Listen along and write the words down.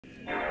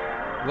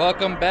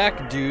Welcome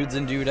back, dudes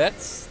and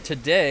dudettes.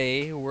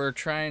 Today we're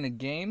trying a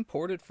game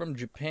ported from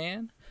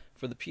Japan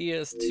for the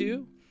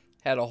PS2.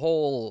 Had a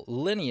whole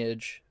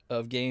lineage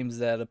of games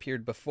that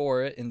appeared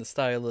before it in the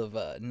style of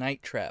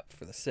Night Trapt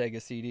for the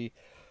Sega CD.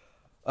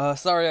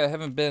 Sorry I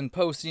haven't been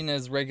posting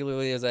as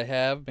regularly as I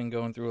have. Been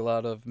going through a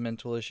lot of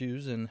mental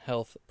issues and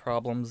health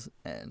problems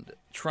and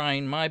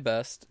trying my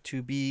best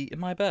to be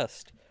my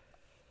best.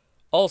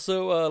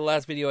 Also,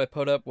 last video I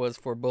put up was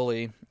for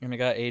Bully and it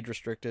got age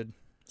restricted.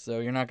 So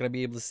you're not going to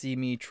be able to see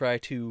me try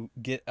to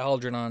get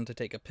Algernon to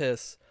take a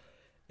piss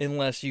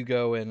unless you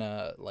go and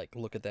like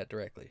look at that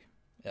directly.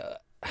 I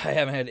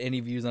haven't had any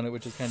views on it,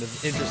 which is kind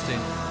of interesting.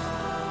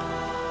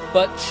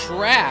 But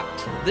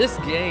Trapt, this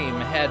game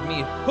had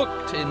me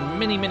hooked in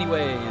many, many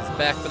ways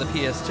back for the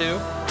PS2.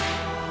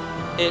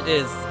 It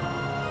is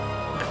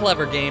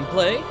clever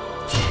gameplay,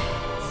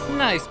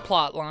 nice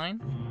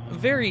plotline,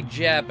 very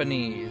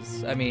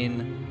Japanese. I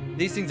mean,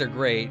 these things are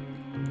great.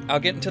 I'll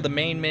get into the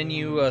main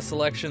menu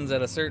selections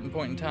at a certain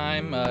point in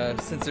time,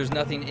 since there's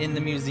nothing in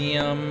the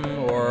museum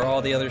or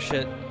all the other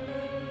shit.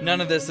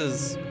 None of this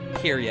is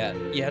here yet.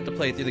 You have to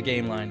play through the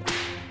game line.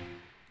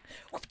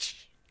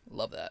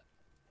 Love that.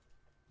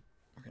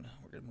 We're gonna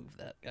move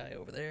that guy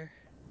over there.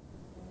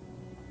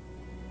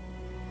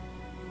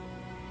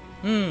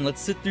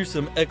 Let's sit through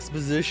some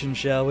exposition,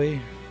 shall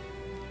we?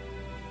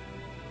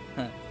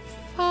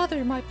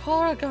 Father, my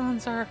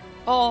polygons are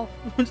all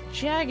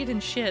jagged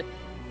and shit.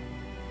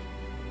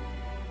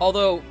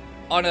 Although,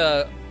 on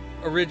a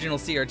original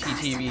CRT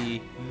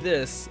TV,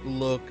 this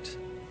looked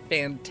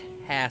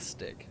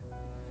fantastic.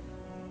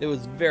 It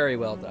was very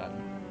well done.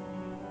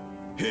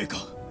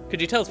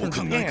 Could you tell it's from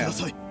Japan?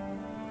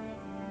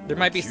 There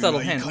might be subtle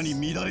hints.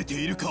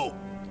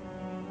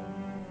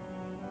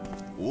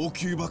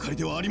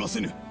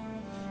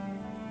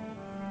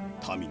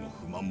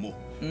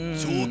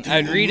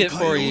 I'd read it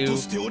for you,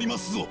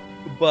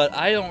 but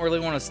I don't really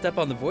want to step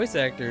on the voice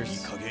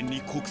actors.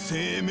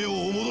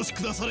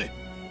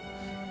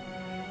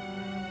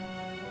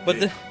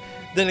 But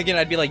then again,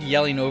 I'd be like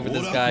yelling over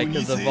this guy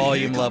because the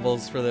volume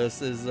levels for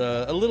this is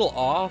a little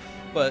off,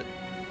 but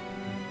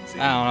I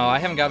don't know. I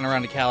haven't gotten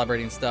around to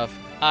calibrating stuff,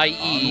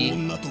 i.e.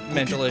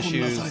 mental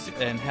issues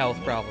and health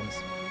problems.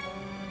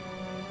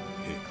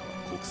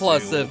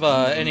 Plus, if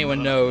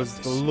anyone knows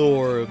the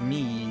lore of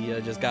me,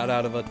 I just got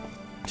out of a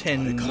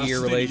 10-year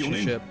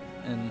relationship,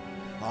 and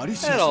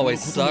that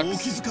always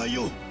sucks.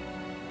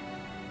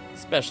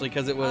 Especially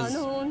because it was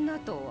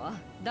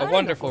a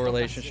wonderful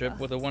relationship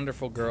with a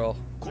wonderful girl.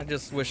 I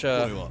just wish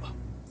I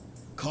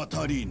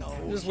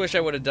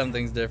would have done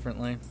things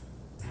differently.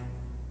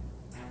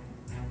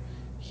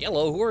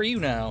 Hello, who are you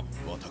now?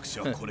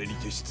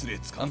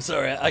 I'm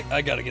sorry,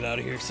 I gotta get out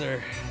of here,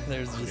 sir.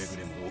 There's just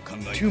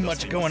too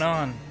much going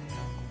on.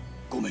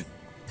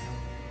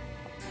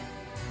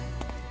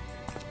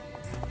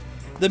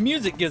 The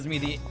music gives me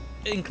the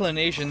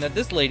inclination that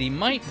this lady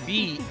might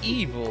be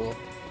evil.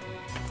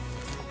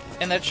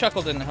 And that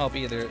chuckle didn't help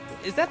either.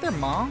 Is that their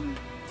mom?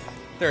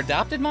 Their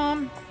adopted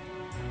mom?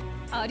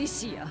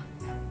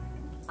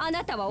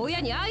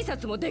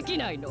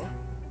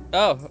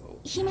 Oh.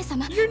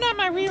 You're not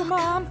my real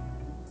mom.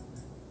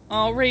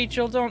 Oh,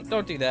 Rachel,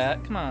 don't do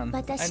that. Come on.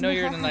 I know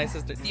you're the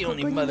nicest. The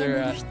only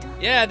mother.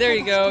 Yeah, there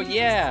you go.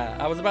 Yeah,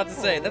 I was about to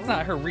say that's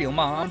not her real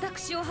mom.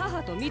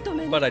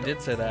 But I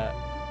did say that.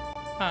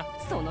 Huh.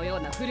 Is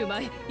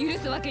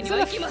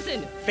that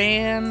a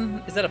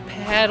fan? Is that a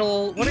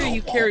paddle? What are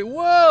you carrying?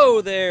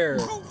 Whoa there!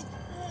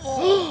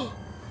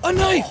 A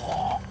knife!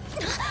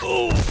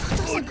 Oh,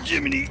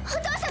 Jiminy!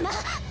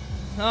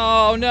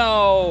 Oh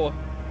no!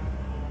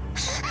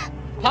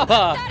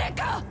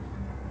 Papa!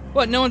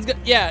 What? No one's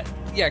got. Yeah.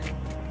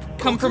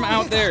 Come from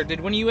out there. Did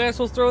one of you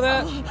assholes throw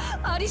that?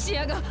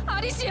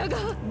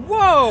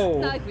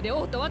 Whoa!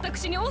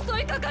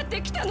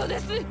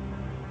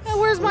 Now,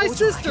 where's my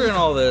sister in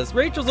all this?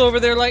 Rachel's over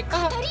there like,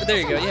 there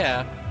you go,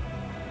 yeah.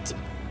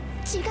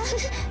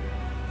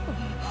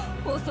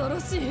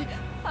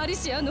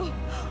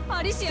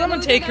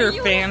 Someone take her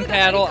fan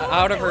paddle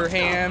out of her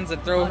hands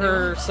and throw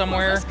her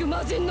somewhere.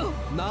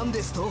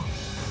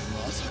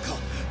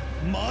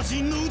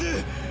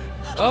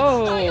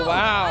 Oh,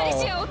 wow.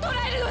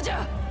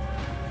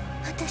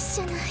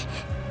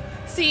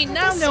 See,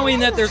 now knowing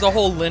that there's a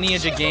whole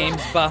lineage of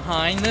games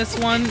behind this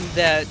one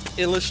that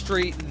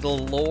illustrate the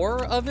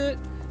lore of it,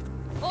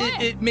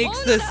 it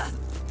makes this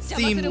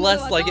seem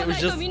less like it was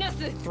just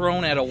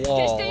thrown at a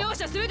wall.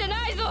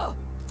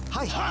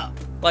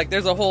 Like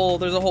there's a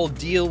whole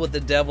deal with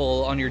the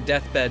devil on your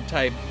deathbed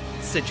type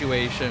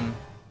situation.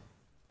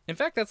 In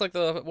fact, that's like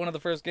one of the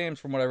first games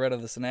from what I read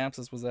of the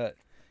synopsis was that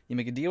you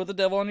make a deal with the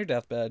devil on your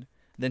deathbed.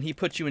 Then he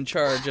puts you in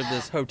charge of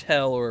this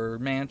hotel or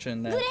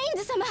mansion that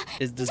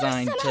is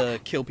designed to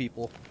kill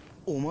people.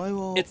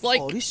 It's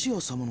like,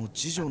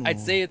 I'd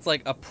say it's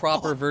like a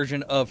proper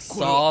version of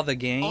Saw the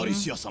game,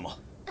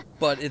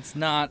 but it's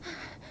not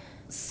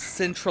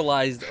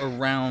centralized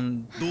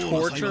around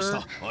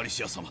torture.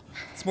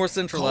 It's more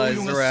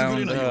centralized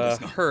around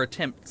her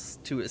attempts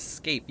to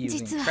escape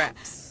using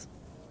traps.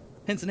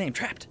 Hence the name,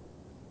 Trapt.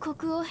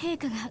 国王陛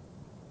下が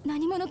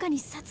何者かに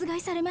殺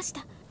害されまし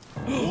た。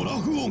オラ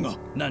フ王が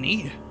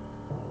何？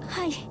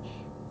はい。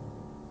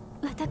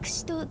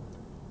私と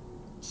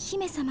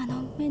姫様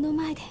の目の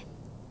前で。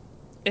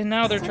And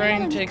now they're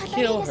trying to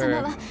kill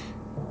her.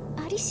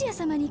 アリシア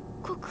様に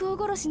国王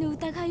殺しの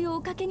疑いを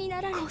おかけにな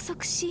られ拘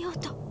束しよう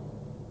と。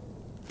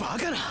バ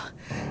カな。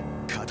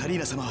カタリー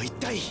ナ様は一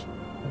体。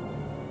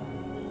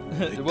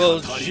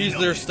Well, she's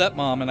their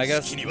stepmom, and I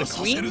guess the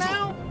queen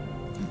now?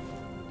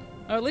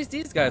 Oh, at least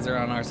these guys are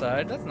on our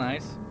side. That's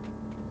nice.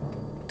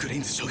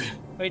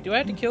 Wait, do I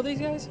have to kill these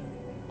guys?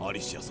 Do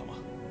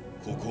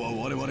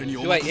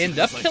I end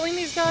up killing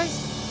these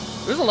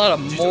guys? There's a lot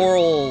of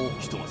moral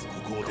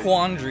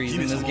quandaries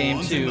in this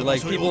game too.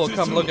 Like, people will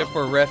come looking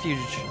for refuge,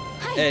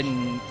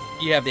 and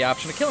you have the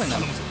option of killing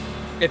them.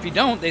 If you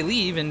don't, they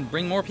leave and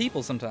bring more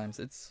people sometimes.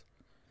 It's...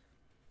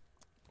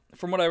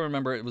 From what I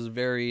remember, it was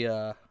very,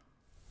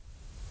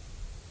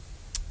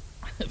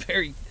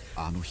 very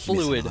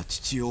fluid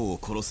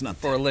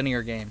for a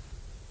linear game.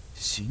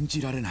 The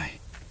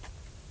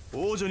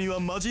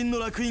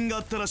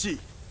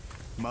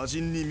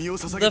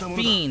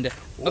Fiend.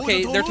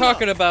 Okay, they're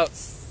talking about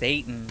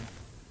Satan.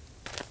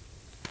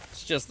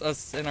 It's just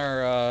us in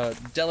our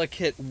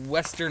delicate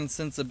Western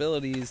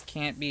sensibilities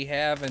can't be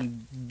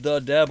having the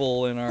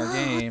devil in our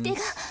games.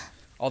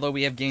 Although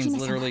we have games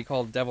literally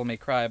called Devil May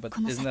Cry, but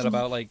isn't that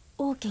about, like,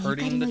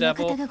 hurting the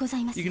devil?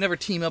 You can never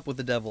team up with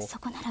the devil.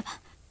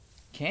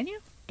 Can you?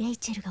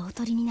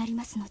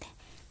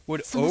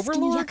 Would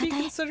Overlord be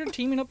considered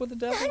teaming up with the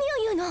devil?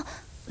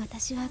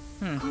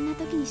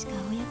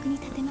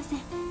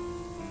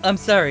 I'm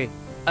sorry.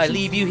 I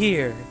leave you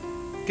here.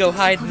 Go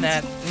hide in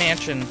that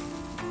mansion.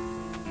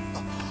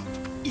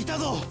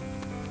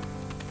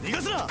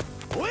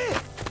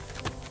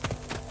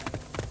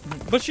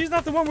 But she's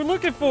not the one we're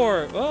looking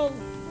for. Well,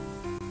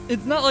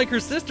 it's not like her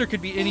sister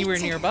could be anywhere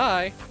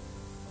nearby.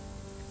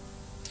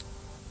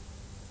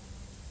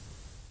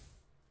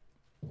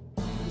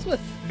 What's with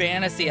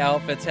fantasy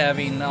outfits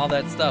having all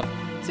that stuff?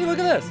 See, look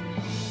at this.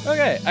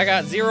 Okay, I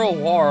got Zero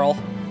Warl.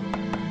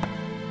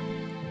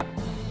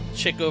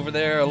 Chick over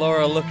there,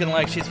 Alora, looking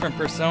like she's from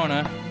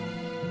Persona.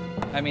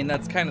 I mean,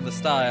 that's kind of the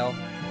style.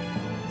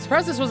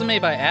 Surprised this wasn't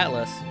made by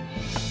Atlas.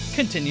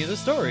 Continue the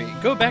story.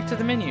 Go back to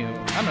the menu.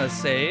 I'm gonna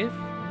save.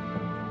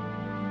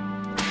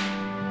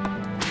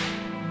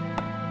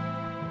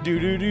 Do.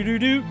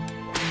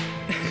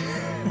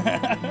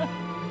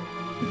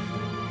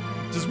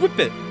 Just whip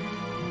it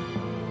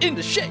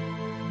into shape.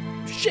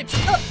 Shape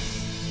it up.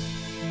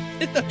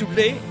 It's not too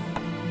late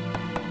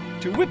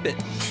to whip it.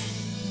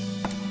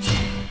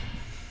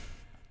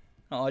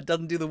 Oh, it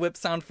doesn't do the whip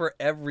sound for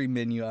every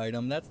menu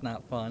item. That's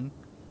not fun.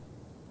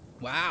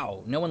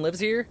 Wow, no one lives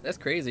here? That's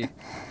crazy.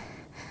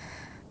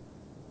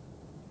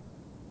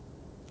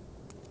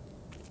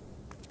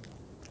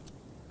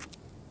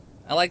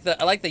 I like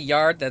the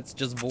yard that's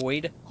just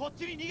void.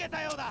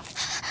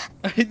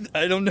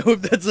 I don't know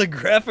if that's a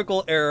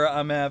graphical error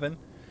I'm having.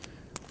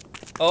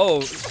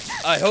 Oh,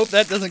 I hope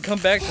that doesn't come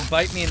back to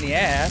bite me in the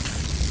ass.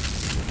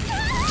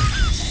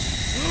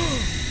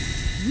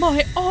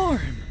 My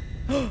arm!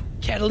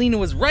 Catalina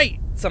was right,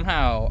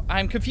 somehow.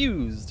 I'm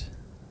confused.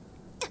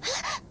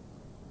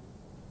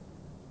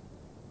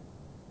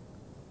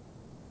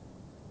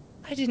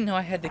 I didn't know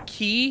I had the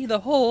key the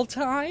whole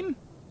time.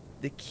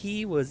 The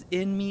key was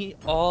in me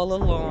all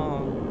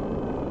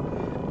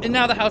along. And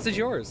now the house is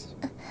yours.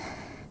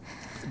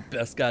 It's the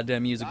best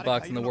goddamn music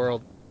box in the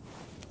world.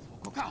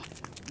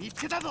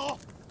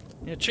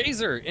 Yeah,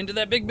 chase her into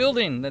that big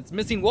building that's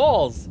missing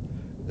walls.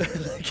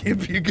 That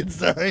can't be a good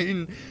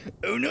sign.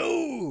 Oh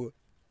no!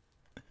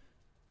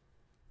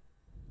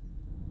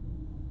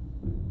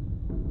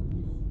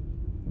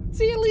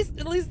 See, at least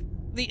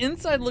the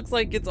inside looks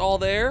like it's all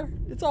there.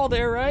 It's all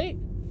there, right?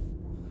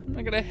 I'm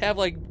not gonna have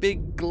like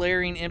big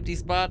glaring empty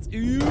spots.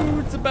 Ooh,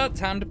 it's about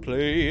time to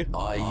play.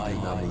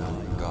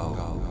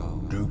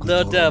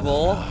 The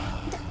devil.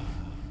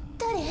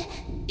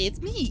 It's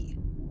me,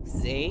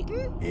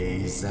 Satan.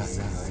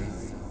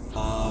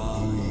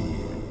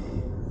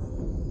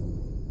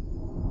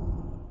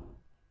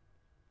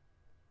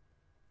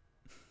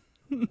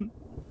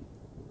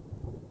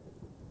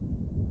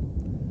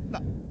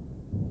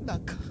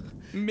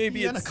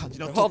 Maybe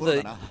it's all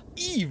the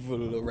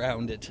evil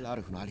around it.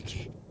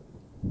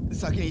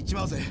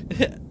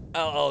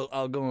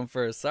 I'll go in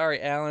first.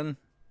 Sorry, Alan.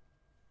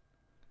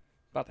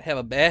 About to have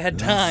a bad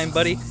time,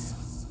 buddy.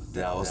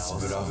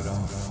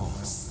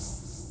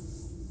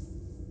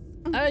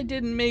 I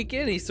didn't make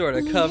any sort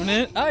of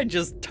covenant. I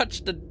just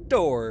touched the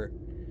door.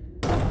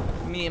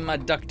 Me and my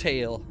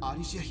ducktail.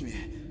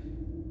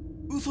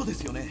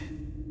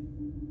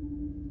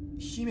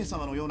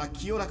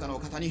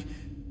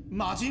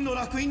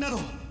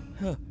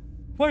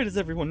 Why does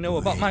everyone know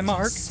about my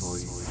mark?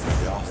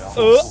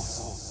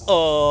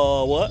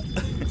 What?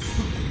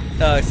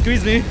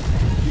 Excuse me.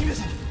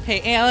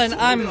 Hey, Alan,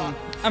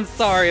 I'm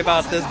sorry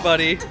about this,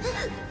 buddy.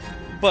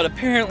 But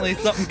apparently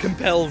something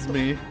compels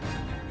me.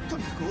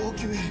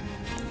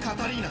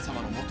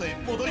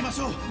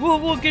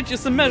 We'll get you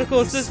some medical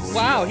assistance.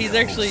 Wow, he's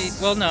actually,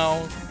 well,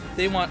 no,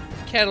 they want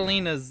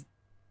Catalina's.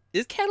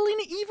 Is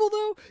Catalina evil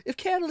though? If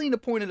Catalina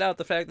pointed out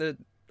the fact that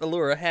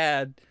Allura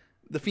had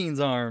the Fiend's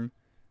arm,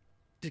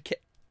 did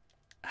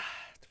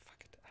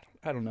fuck it,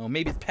 I don't know.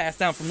 Maybe it's passed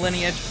down from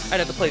lineage. I'd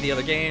have to play the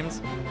other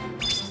games.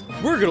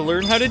 We're gonna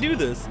learn how to do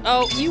this.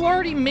 Oh, you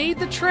already made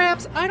the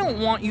traps? I don't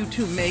want you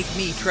to make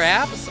me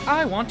traps.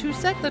 I want to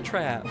set the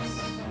traps.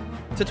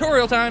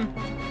 Tutorial time.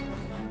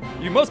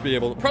 You must be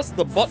able to press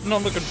the button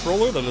on the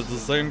controller that is the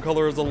same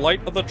color as the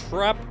light of the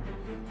trap.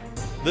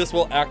 This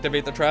will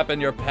activate the trap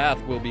and your path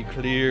will be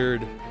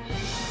cleared.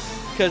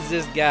 Cause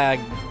this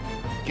guy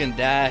can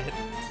die,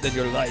 then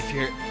your life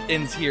here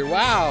ends here.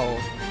 Wow.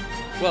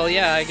 Well,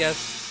 yeah, I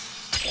guess.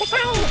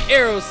 Wow.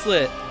 Arrow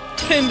slit.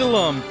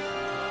 Pendulum.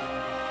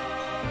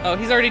 Oh,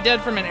 he's already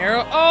dead from an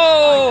arrow?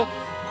 Oh!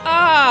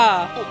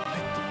 Ah!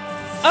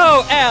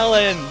 Oh,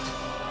 Alan!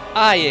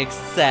 I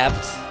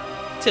accept.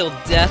 Till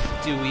death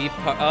do we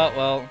part. Oh,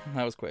 well,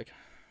 that was quick.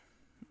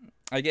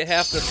 I get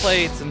half the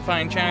plates and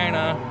find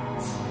China.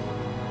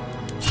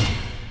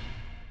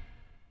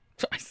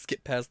 I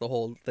skipped past the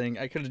whole thing.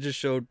 I could have just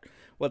showed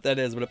what that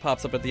is, but it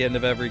pops up at the end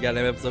of every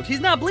goddamn episode.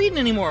 He's not bleeding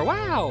anymore,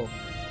 wow!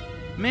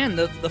 Man,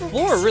 the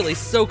floor really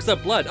soaks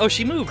up blood. Oh,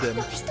 she moved him.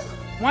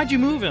 Why'd you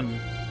move him?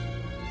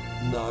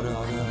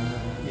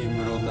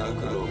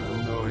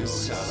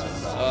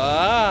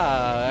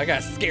 Ah, I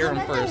gotta scare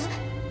him first.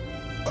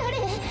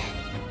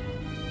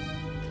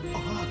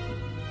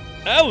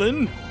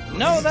 Alan?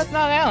 No, that's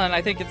not Alan.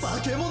 I think it's.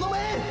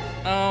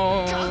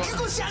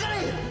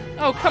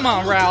 Oh, come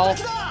on, Ralph.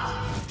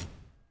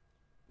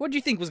 What do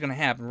you think was gonna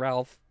happen,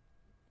 Ralph?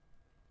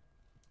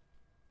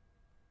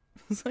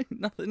 It's like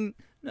nothing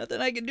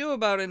I can do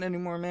about it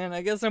anymore, man.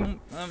 I guess I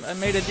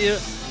made a deal.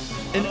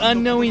 An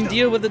unknowing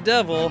deal with the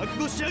devil.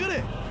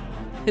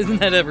 Isn't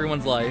that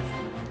everyone's life?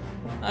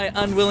 I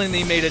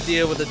unwillingly made a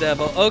deal with the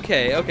devil.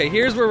 Okay,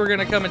 here's where we're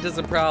gonna come into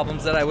some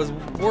problems that I was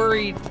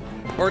worried,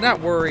 or not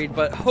worried,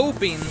 but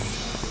hoping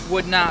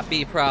would not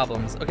be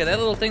problems. Okay, that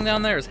little thing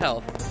down there is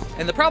health.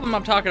 And the problem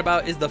I'm talking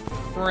about is the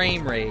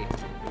frame rate.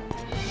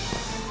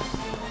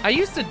 I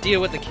used to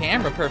deal with the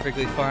camera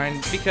perfectly fine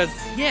because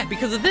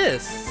of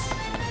this.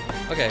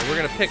 Okay, we're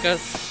gonna pick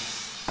us.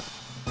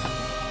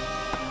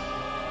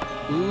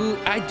 Ooh,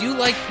 I do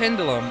like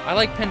Pendulum. I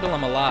like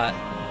Pendulum a lot.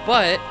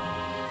 But,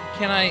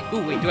 can I...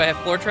 Ooh, wait, do I have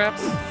floor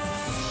traps?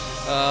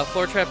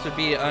 Floor traps would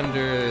be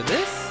under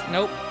this?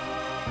 Nope.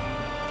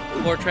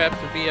 Floor traps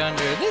would be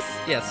under this?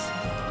 Yes.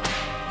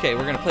 Okay,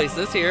 we're gonna place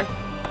this here.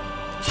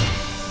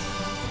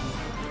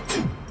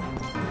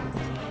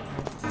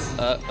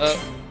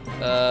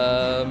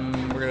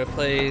 We're gonna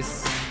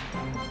place...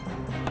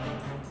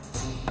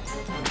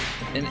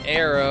 an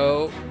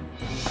arrow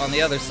on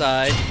the other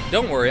side.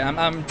 Don't worry,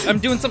 I'm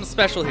doing something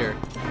special here.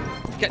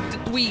 Did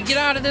we get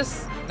out of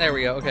this? There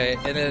we go. Okay,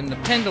 and then the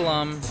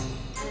pendulum.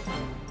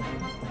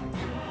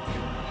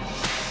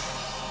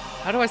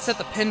 How do I set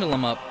the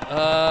pendulum up?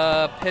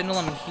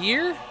 Pendulum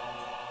here?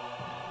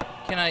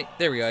 Can I?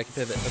 There we go. I can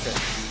pivot. Okay.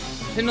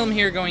 Pendulum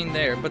here going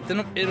there, but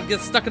then it'll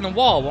get stuck in the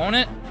wall, won't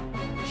it?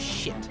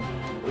 Shit.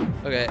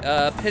 Okay.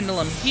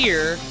 Pendulum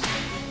here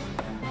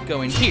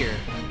going here.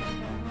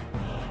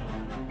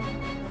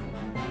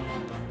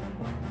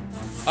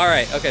 All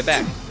right, okay,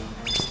 back.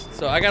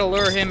 So I gotta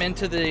lure him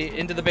into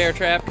the bear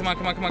trap. Come on.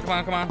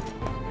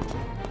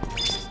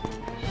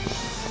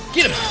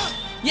 Get him!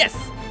 Yes!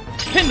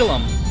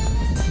 Pendulum!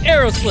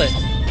 Arrow slit!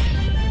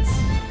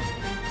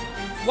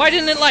 Why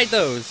didn't it light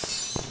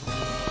those?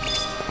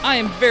 I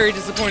am very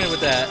disappointed with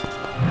that.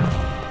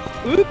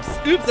 Oops,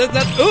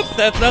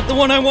 that's not the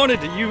one I wanted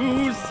to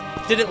use.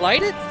 Did it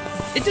light it?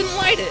 It didn't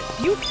light it,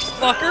 you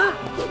fucker!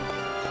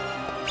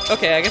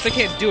 Okay, I guess I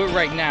can't do it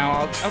right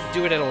now. I'll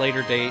do it at a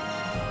later date.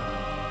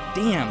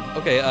 Damn.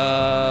 Okay,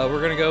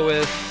 we're gonna go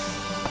with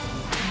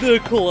the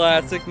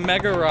classic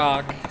Mega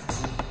Rock.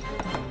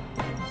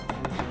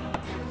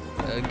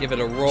 Give it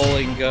a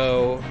rolling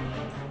go.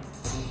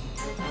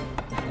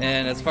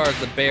 And as far as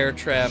the bear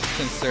trap's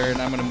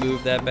concerned, I'm gonna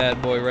move that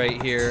bad boy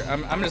right here.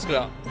 I'm just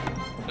gonna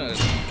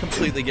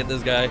completely get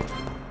this guy.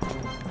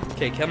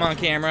 Okay, come on,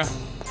 camera.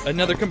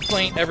 Another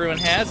complaint everyone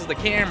has is the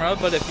camera,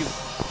 but if you've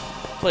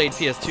played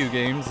PS2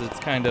 games, it's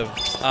kind of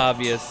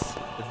obvious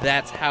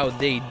that's how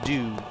they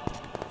do.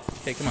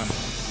 Okay, come on.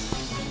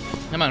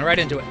 Come on, right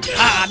into it.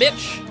 Ah,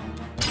 bitch!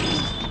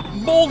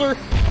 Boulder!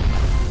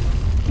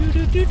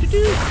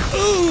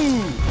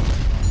 Ooh!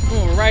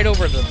 Ooh, right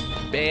over the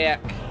back.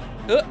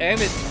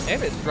 And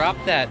it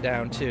dropped that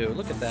down too.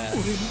 Look at that.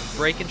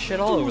 Breaking shit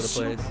all over the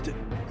place.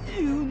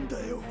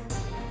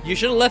 You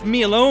should have left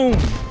me alone,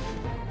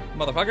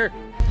 motherfucker.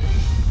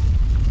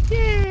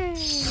 Yay!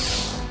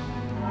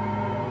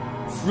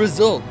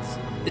 Results.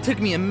 It took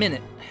me a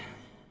minute.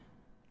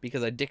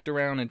 Because I dicked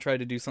around and tried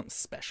to do something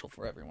special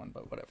for everyone,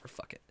 but whatever,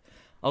 fuck it.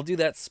 I'll do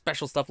that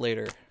special stuff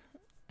later.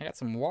 I got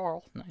some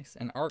wall, nice,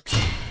 and arcs.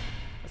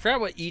 I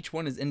forgot what each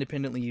one is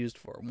independently used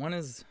for. One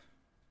is...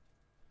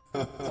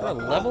 Is there a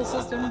level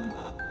system?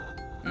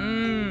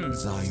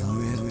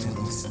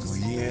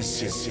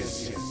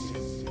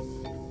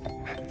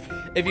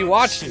 If you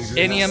watched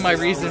any of my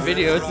recent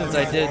videos since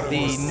I did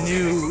the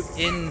new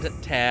end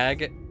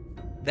tag,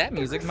 that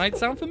music might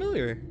sound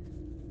familiar.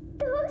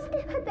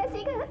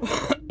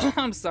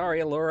 I'm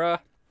sorry,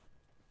 Laura.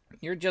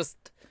 You're just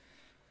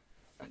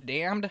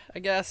damned, I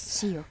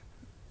guess.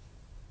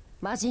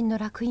 Master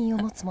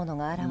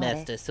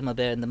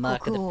Summerbear in the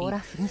mark of the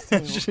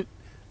feet.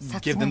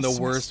 Give them the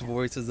worst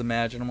voices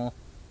imaginable.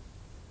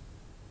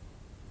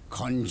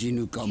 Can't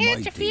you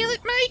feel it,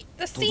 mate?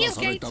 The seal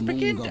gates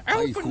begin to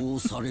open.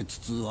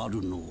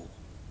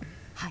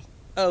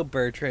 Oh,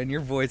 Bertrand, your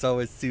voice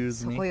always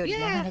soothes me.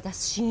 Yeah.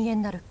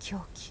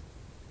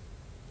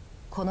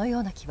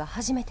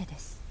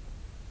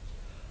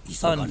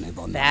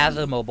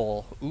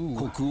 Unfathomable.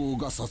 Ooh.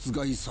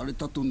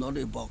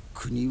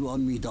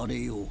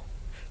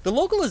 The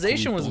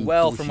localization was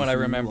well from what I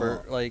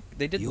remember. Like,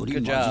 they did a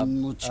good job. I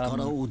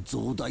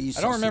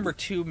don't remember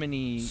too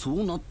many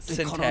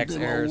syntax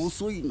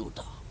errors.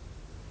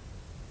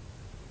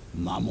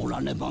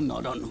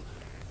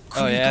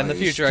 Oh yeah, in the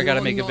future I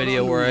gotta make a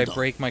video where I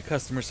break my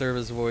customer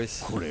service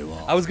voice.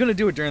 I was gonna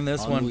do it during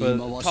this one,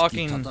 but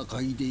talking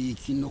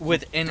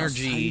with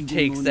energy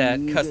takes that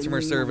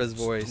customer service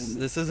voice.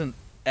 This isn't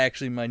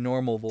actually my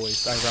normal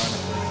voice,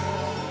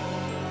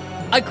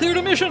 ironically. I cleared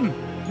a mission!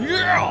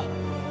 Yeah!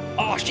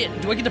 Oh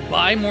shit, do I get to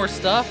buy more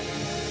stuff?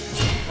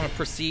 I'm gonna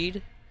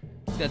proceed.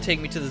 It's gonna take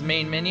me to this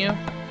main menu.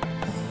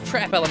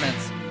 Trap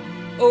elements.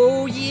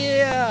 Oh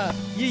yeah!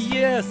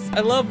 Yes!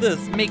 I love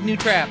this! Make new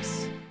traps.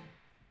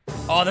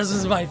 Oh, this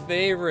is my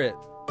favorite.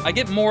 I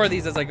get more of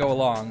these as I go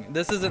along.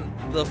 This isn't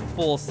the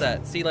full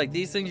set. See, like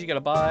these things you gotta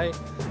buy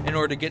in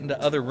order to get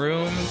into other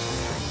rooms.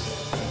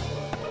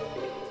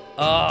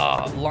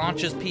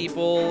 Launches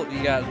people.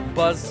 You got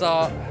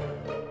buzzsaw.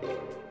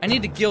 I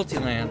need the Guilty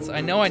Lance.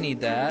 I know I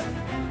need that.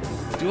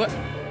 Do I?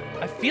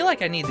 I feel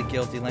like I need the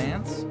Guilty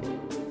Lance.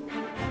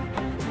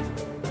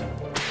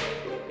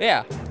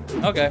 Yeah.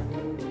 Okay.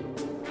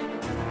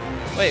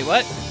 Wait,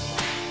 what?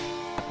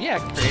 Yeah,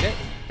 create it.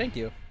 Thank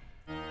you.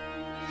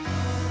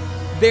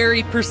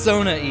 Very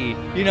Persona-y,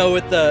 you know,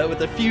 with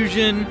the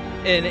fusion,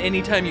 and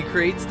anytime you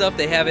create stuff,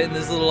 they have it in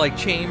this little like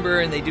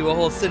chamber, and they do a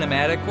whole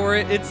cinematic for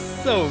it. It's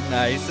so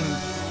nice, and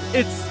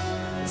it's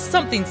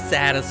something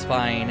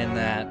satisfying in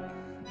that.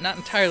 Not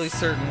entirely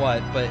certain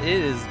what, but it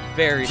is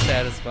very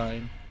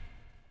satisfying.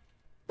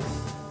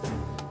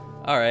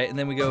 All right, and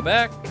then we go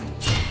back.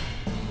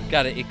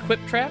 Gotta equip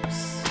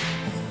traps.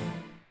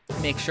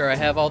 Make sure I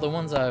have all the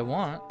ones I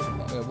want.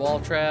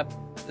 Wall trap.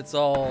 It's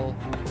all.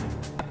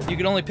 You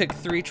can only pick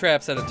 3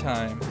 traps at a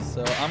time,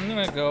 so I'm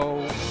gonna go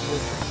with...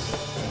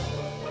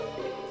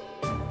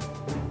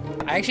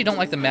 I actually don't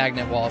like the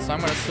magnet wall, so I'm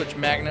gonna switch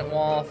magnet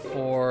wall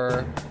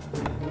for...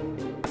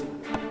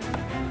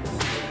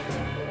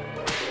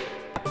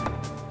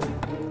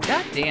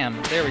 God damn,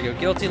 there we go.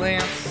 Guilty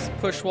Lance,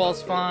 push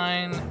wall's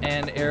fine,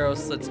 and arrow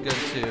slit's good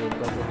too,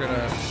 but we're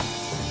gonna...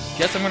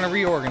 Guess I'm gonna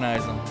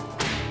reorganize them.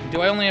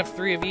 Do I only have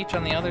 3 of each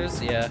on the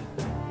others? Yeah,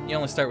 you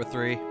only start with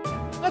 3.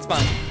 That's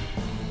fine.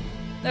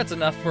 That's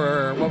enough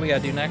for what we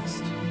gotta do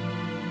next.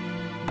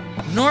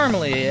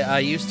 Normally, I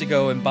used to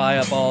go and buy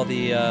up all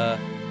the,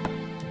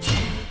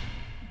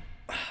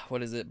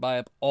 what is it? Buy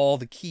up all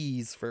the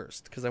keys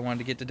first, because I wanted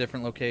to get to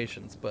different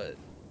locations, but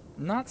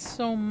not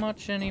so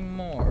much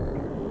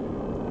anymore.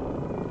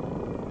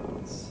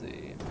 Let's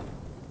see.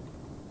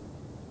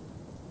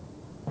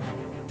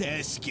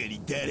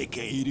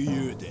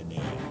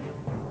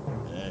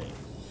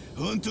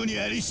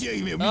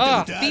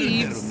 Ah,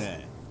 thieves!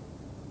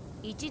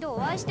 一度お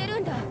会いしてる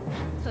んだ。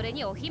それ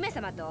にお姫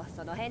様と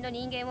その辺の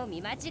人間を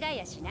見間違い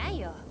やしない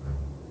よ。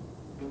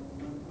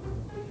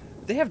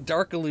They have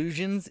dark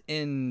illusions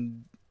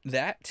in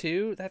that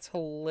too? That's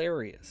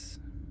hilarious.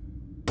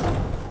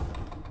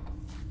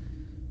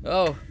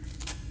 Oh.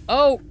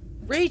 Oh,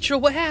 Rachel,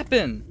 what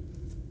happened?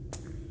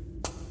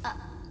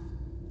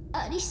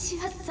 アリシ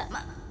ア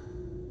様、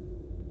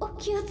お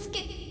気をつ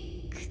け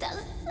くださ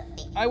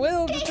い。I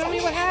will. Just tell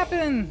me what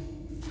happened.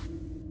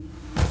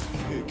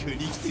 ここに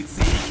来て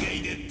正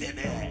解だっ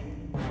た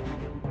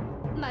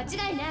な。間違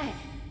いない。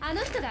あ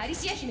の人がアリ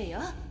シア姫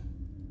よ。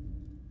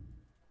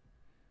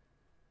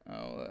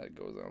Oh, that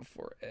goes on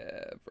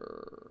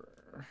forever.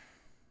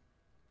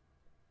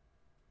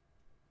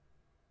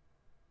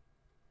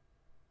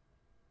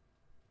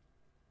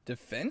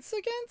 Defense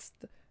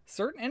against?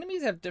 Certain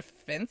enemies have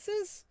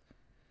defenses?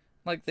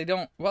 Like they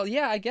don't... Well,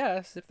 yeah, I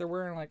guess. If they're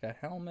wearing like a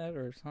helmet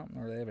or something,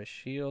 or they have a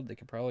shield, they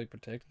could probably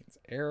protect against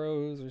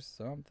arrows or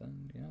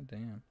something. God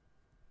damn.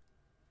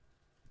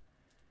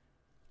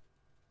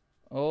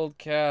 Old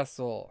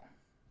castle.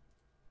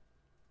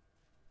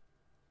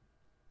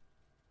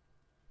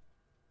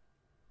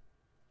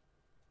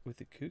 With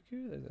the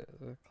cuckoo? There's a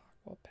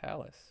Clockwall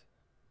Palace.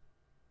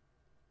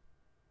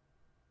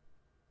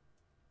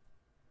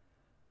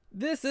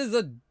 This is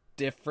a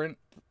different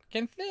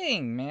fucking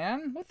thing,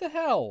 man. What the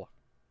hell?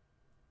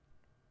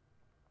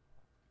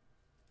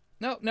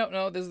 No, no,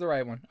 no. This is the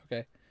right one.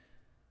 Okay.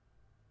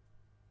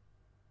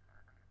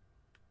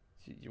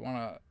 You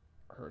wanna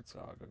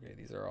Herzog? Okay,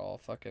 these are all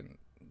fucking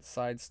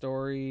side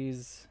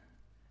stories.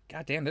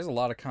 God damn, there's a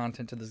lot of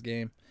content to this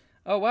game.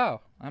 Oh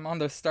wow, I'm on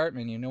the start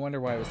menu. No wonder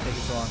why it was taking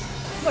so long.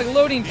 Like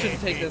loading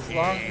shouldn't take this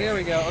long. There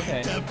we go.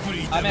 Okay,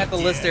 I'm at the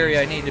list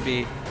area I need to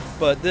be.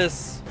 But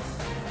this,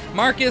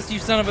 Marcus, you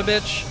son of a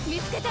bitch.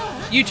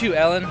 You too,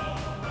 Ellen.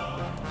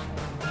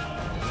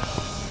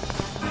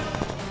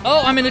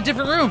 Oh, I'm in a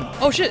different room.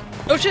 Oh shit.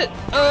 Oh shit.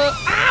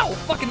 Ow!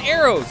 Fucking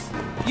arrows.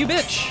 You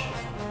bitch.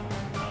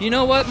 You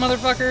know what,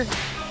 motherfucker?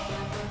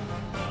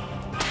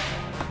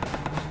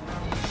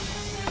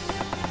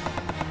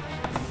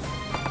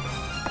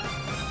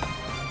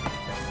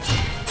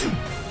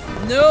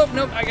 Nope,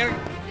 nope.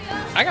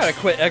 I gotta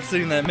quit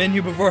exiting that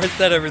menu before I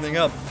set everything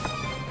up.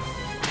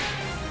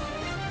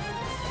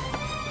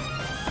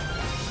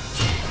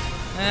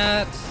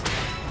 That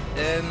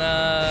and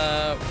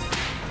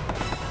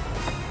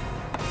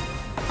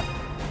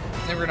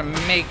then we're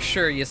gonna make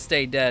sure you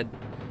stay dead.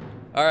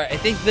 All right, I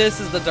think this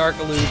is the dark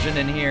illusion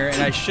in here,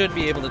 and I should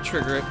be able to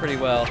trigger it pretty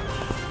well.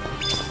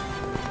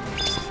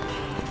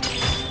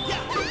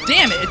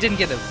 Damn it! It didn't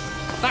get it.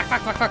 Fuck!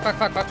 Fuck! Fuck! Fuck! Fuck!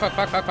 Fuck! Fuck!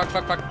 Fuck! Fuck! Fuck! Fuck!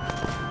 Fuck! Fuck!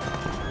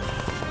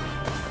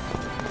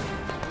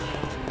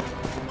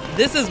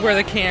 This is where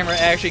the camera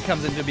actually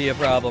comes in to be a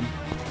problem.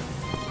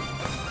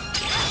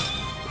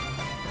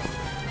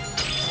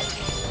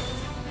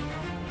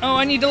 Oh,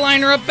 I need to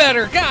line her up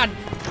better. God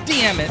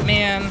damn it,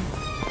 man.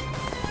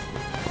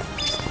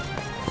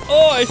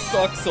 Oh, I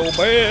suck so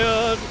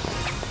bad.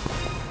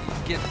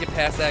 Get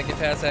past that, get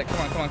past that.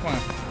 Come on, come on, come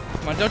on.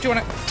 Come on, don't you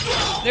wanna...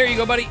 There you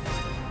go, buddy.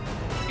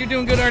 You're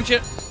doing good, aren't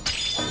you?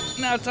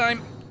 Now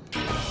time.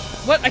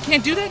 What, I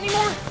can't do that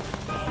anymore?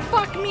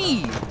 Fuck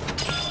me.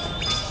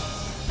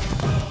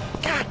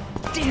 God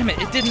damn it,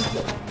 it didn't...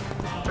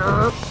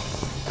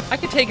 I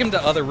could take him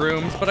to other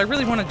rooms, but I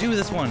really want to do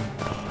this one.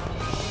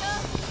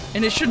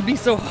 And it shouldn't be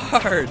so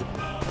hard.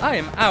 I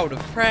am out of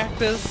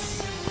practice.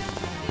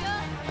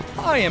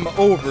 I am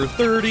over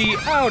 30,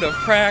 out of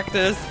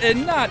practice,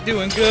 and not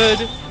doing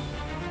good.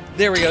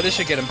 There we go, this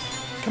should get him.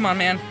 Come on,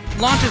 man.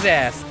 Launch his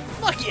ass.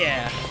 Fuck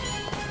yeah.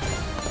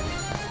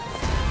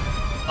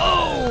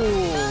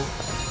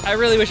 Oh! I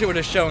really wish it would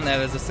have shown that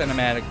as a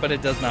cinematic, but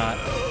it does not.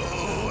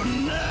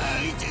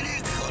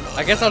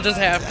 I guess I'll just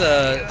have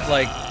to,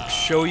 like,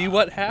 show you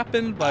what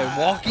happened by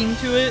walking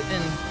to it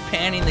and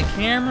panning the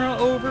camera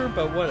over,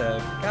 but whatever.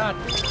 God.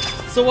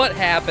 So what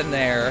happened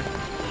there?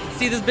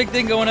 See this big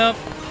thing going up?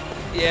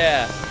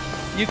 Yeah.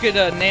 You could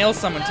nail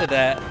someone to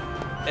that,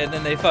 and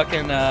then they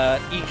fucking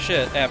eat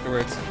shit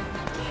afterwards.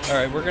 All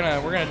right, we're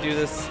gonna do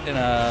this in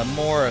a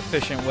more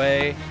efficient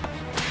way.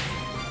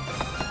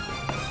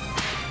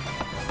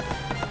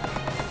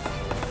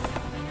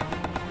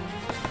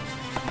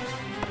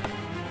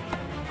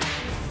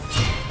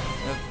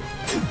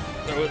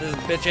 Throw this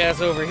bitch ass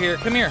over here.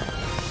 Come here.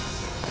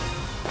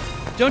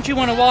 Don't you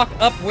want to walk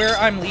up where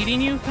I'm leading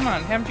you? Come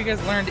on, haven't you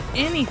guys learned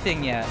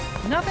anything yet?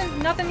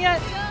 Nothing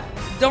yet?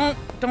 Don't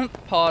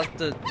pause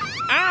to...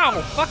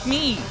 Ow! Fuck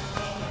me!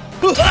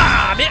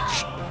 Hoo-ha,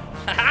 bitch!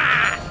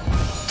 Ha-ha!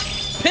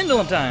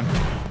 Pendulum time!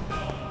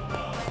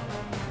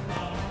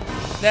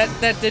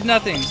 That did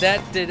nothing.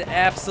 That did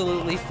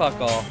absolutely fuck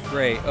all.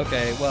 Great,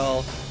 okay,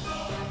 well...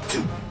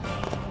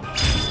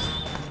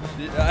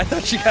 I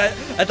thought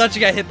you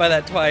got hit by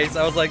that twice.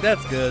 I was like,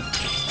 that's good.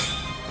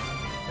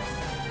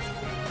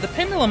 The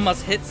pendulum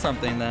must hit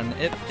something then.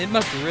 It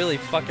must really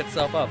fuck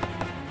itself up.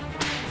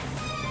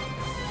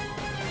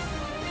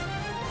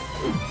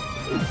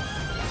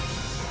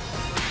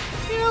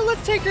 You know,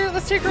 let's take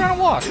her on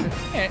a walk.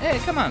 Hey,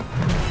 come on.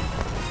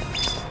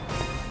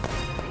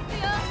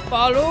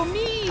 Follow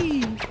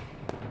me.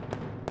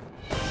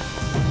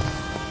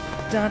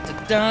 Dun,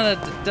 dun, dun,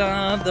 dun,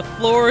 dun. The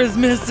floor is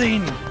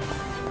missing.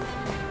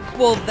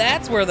 Well,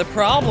 that's where the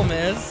problem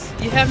is.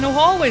 You have no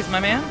hallways, my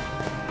man.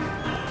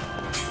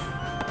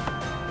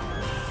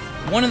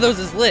 One of those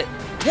is lit.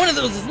 One of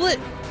those is lit.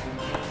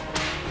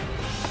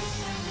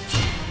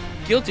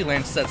 Guilty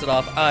Lance sets it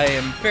off. I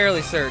am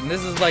fairly certain.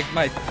 This is like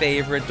my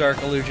favorite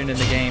Dark Illusion in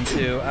the game,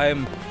 too.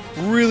 I'm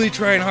really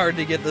trying hard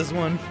to get this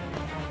one.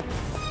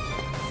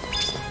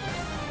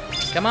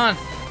 Come on.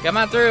 Come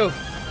on through.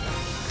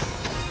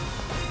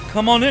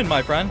 Come on in,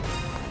 my friend.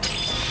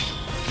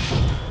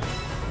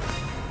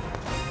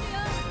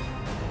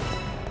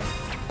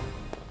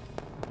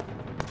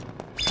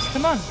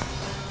 Come on.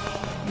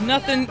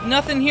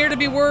 Nothing here to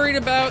be worried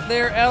about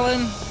there,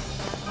 Ellen.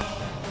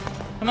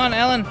 Come on,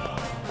 Ellen.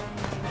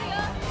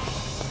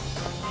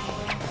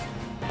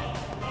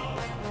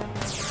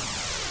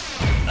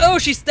 Oh,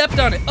 she stepped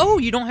on it. Oh,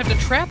 you don't have to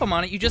trap them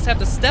on it. You just have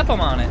to step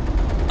them on it.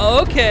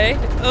 Okay,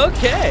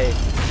 okay.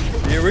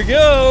 Here we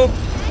go.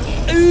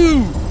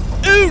 Ooh,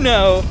 ooh,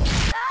 no.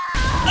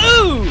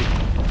 Ooh.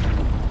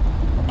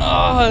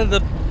 Oh,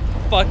 the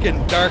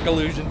fucking Dark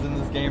Illusions in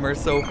this game are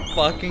so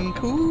fucking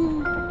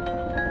cool.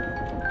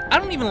 I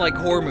don't even like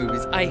horror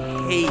movies. I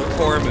hate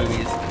horror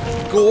movies.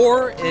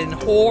 Gore and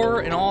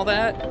horror and all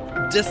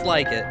that,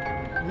 dislike it.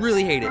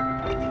 Really hate it.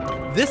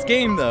 This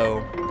game,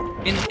 though,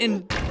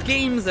 in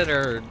games that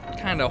are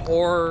kind of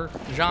horror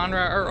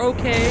genre are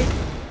okay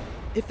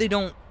if they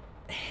don't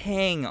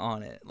hang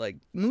on it. Like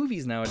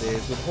movies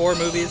nowadays with horror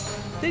movies,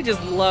 they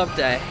just love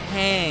to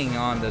hang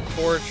on the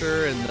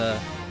torture and the...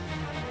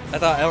 I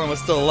thought Ellen was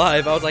still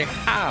alive. I was like,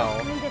 how?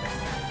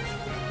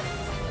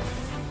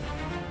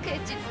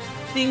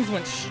 Things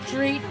went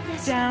straight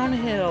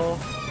downhill.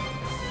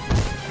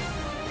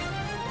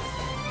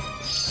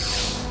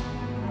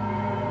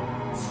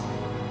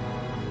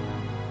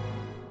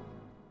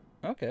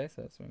 Okay,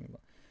 so that's swinging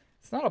ball.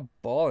 It's not a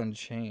ball and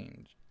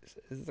chain.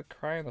 Is the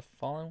Cry of the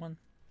Fallen one?